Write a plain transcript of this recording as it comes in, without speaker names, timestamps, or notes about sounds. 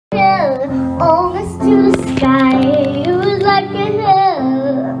sky. It was like a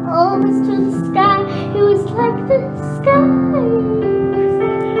hill, almost to the sky. It was like the sky.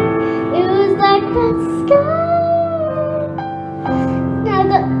 It was like the sky.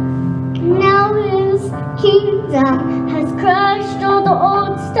 Now his kingdom has crushed all the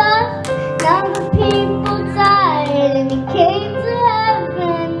old stuff. Now the people died and he came to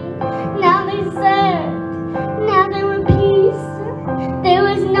heaven. Now they served, now they were peace. There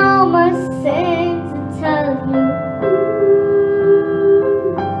was no more sin to tell you.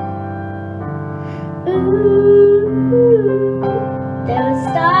 Ooh, there were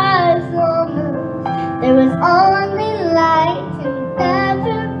stars on the moon. There was only light and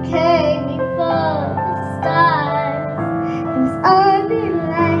never came before the stars. There was only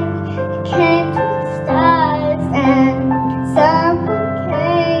light, it came to the stars, and someone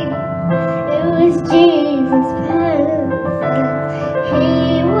came. It was Jesus' presence. He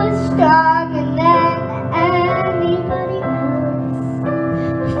was stronger than anybody else.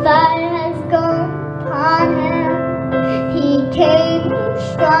 The fire has gone upon him. He came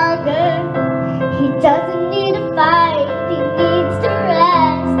stronger. He doesn't need to fight. He needs to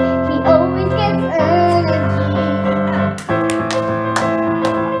rest. He always gets energy.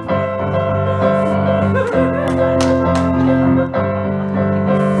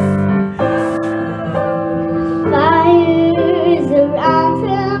 Fires around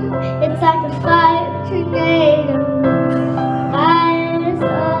him. It's like a fire tornado. Fires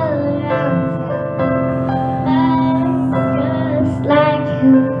all around him. Fires just like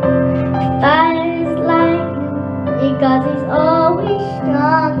him. Fires like him. Because he's always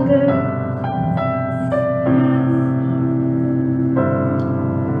stronger.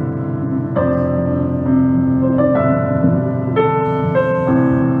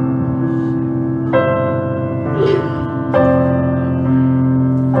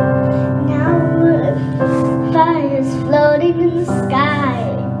 Now fire's floating in the sky.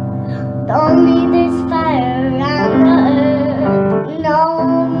 Only there's fire around the earth. No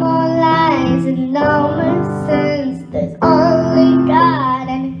more lies and no more sins. There's only God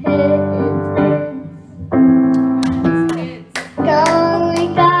and His kids. Only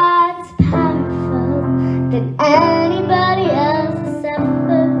God's powerful than anybody else except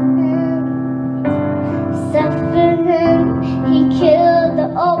for Him. Except for Him, He killed the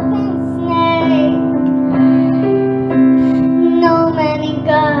open snake. No many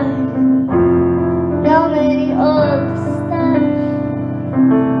gods. No many old stuff.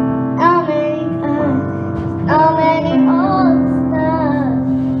 No many gods. No many old stuff.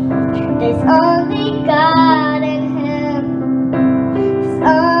 There's only God in Him. There's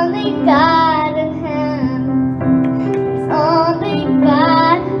only God in Him. There's only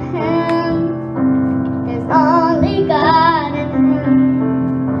God in Him. There's only God in Him.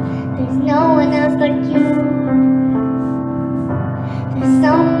 There's no one else like you. There's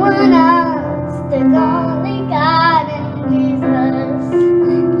someone else. There's only God in Jesus.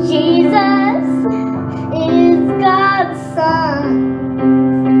 Jesus is God's Son.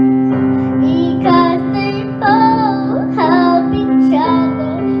 Because they both help each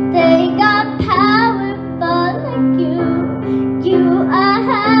other. They got power but like you. You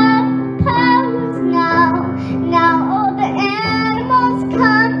have powers now. Now all the animals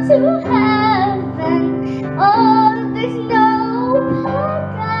come to heaven. Oh, there's no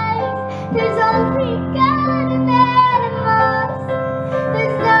paradise. There's only God and animals.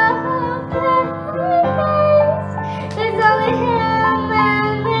 There's no paradise. There's only Him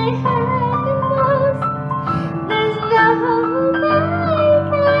and the animals. There's no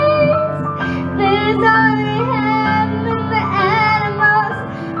paradise. There's only Him and the animals.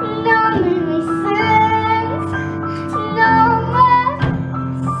 No many sins. No more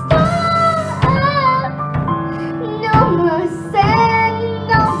stars.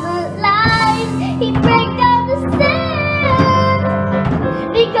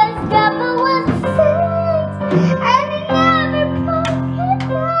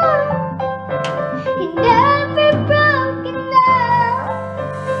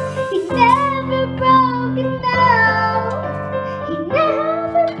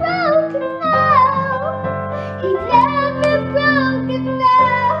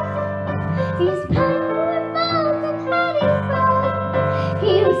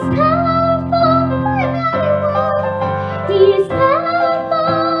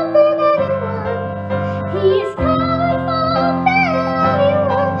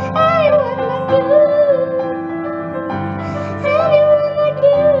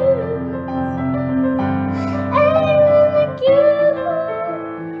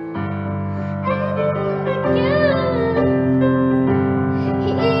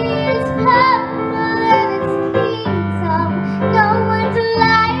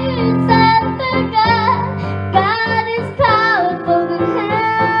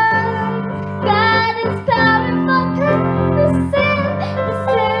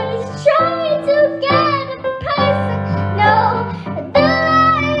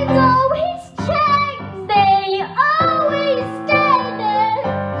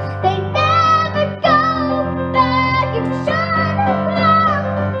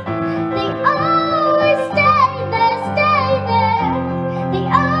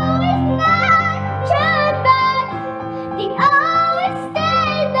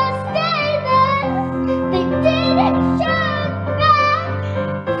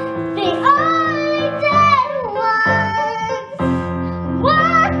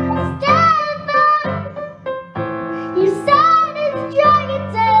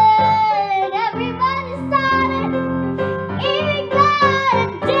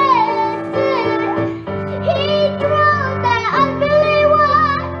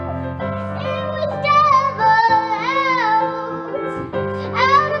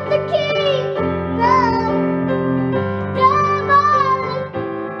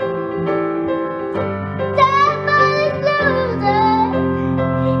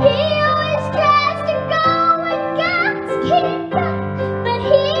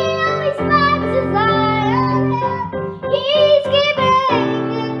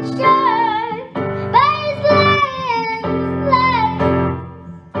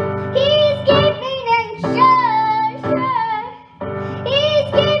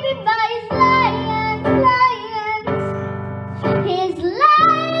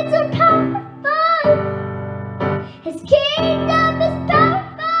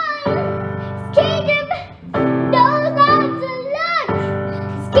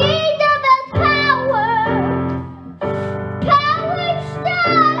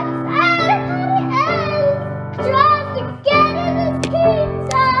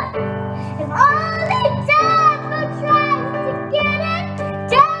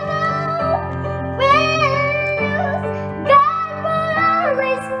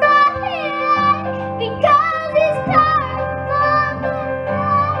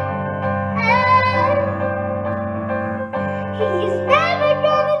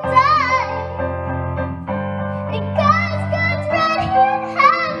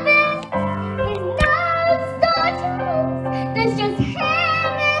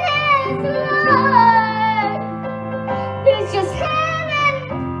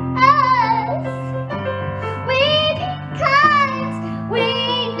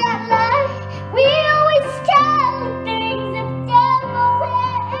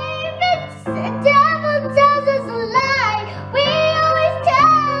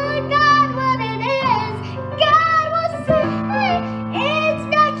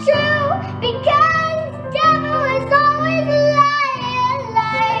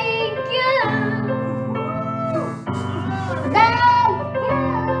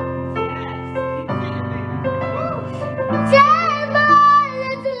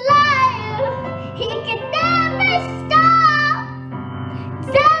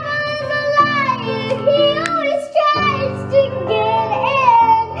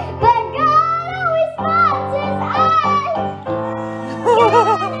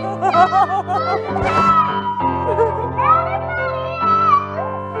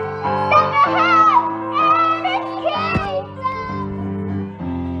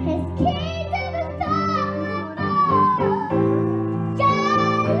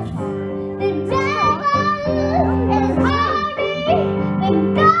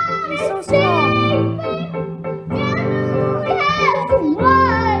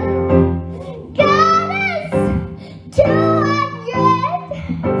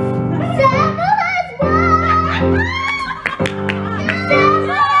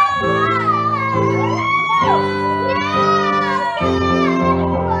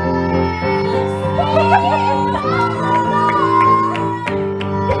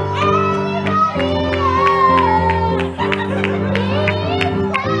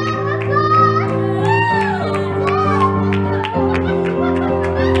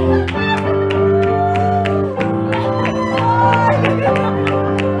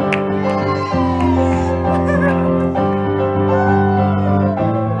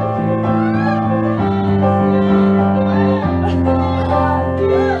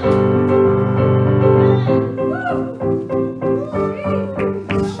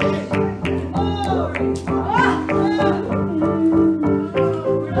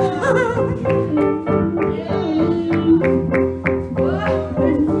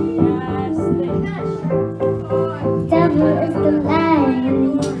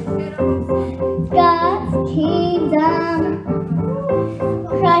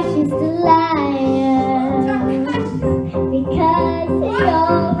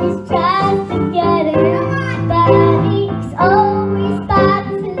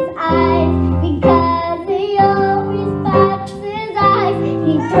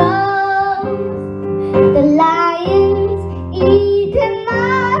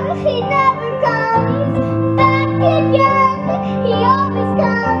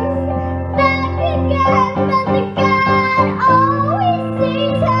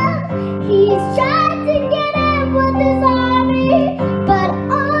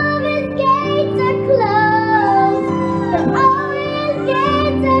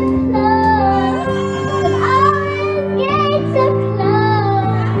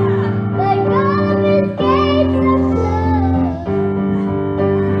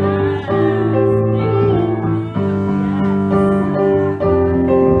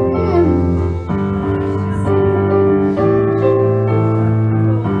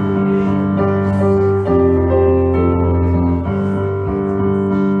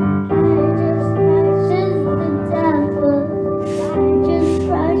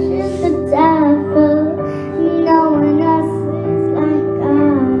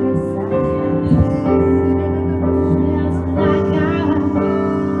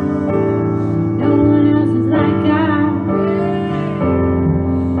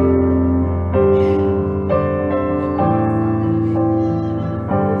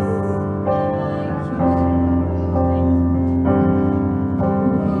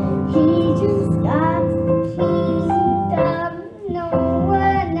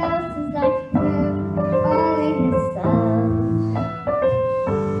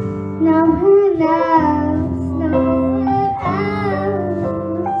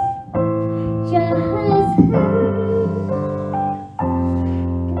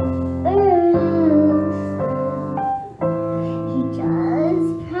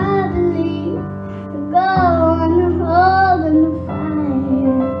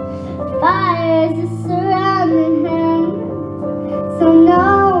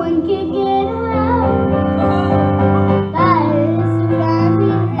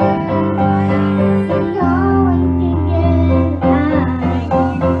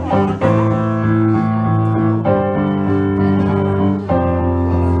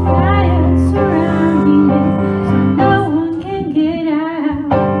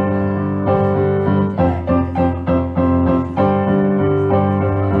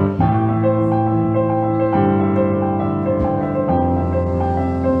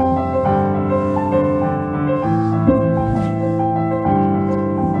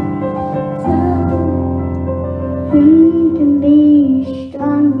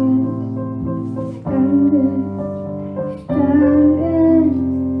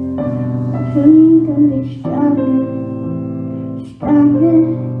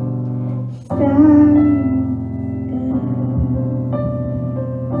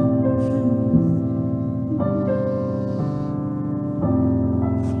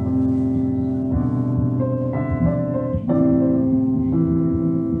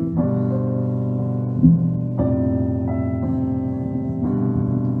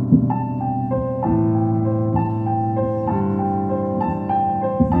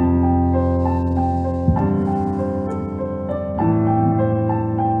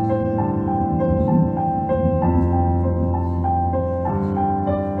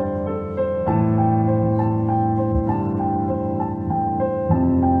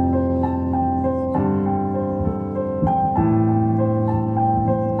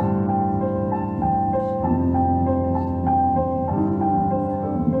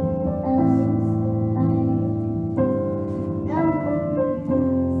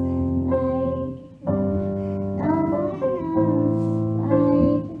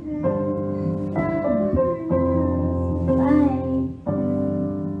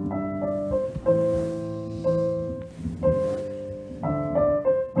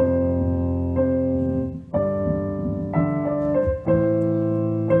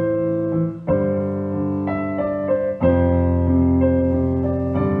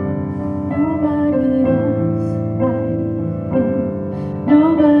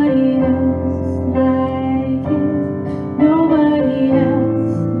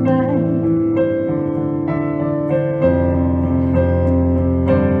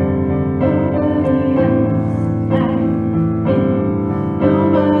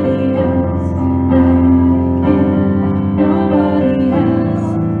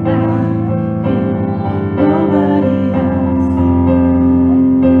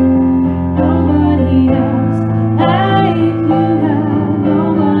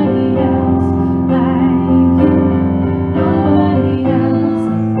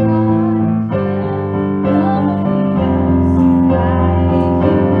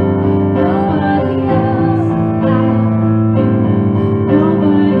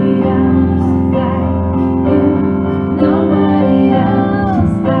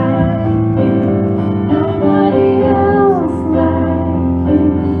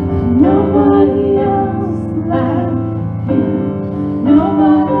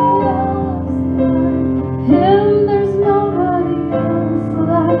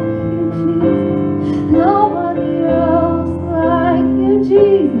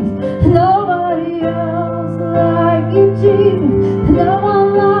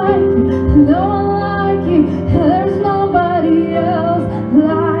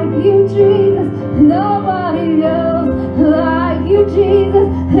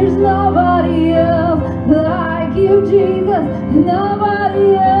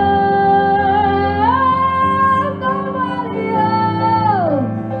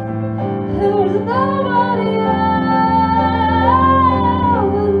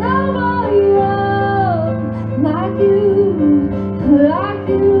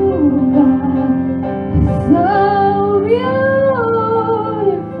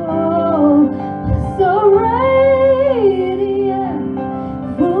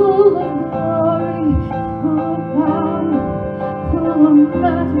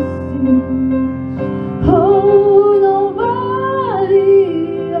 majesty. Oh, nobody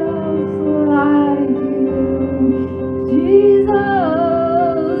else like you, Jesus.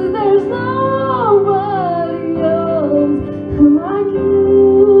 There's nobody else like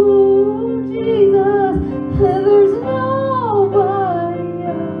you, Jesus. There's nobody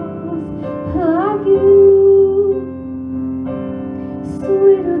else like you.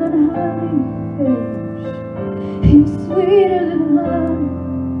 Sweeter than honey, you're sweeter than honey.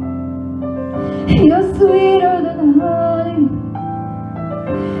 You're sweeter than honey.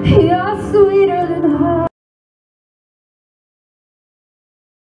 You're sweeter than honey.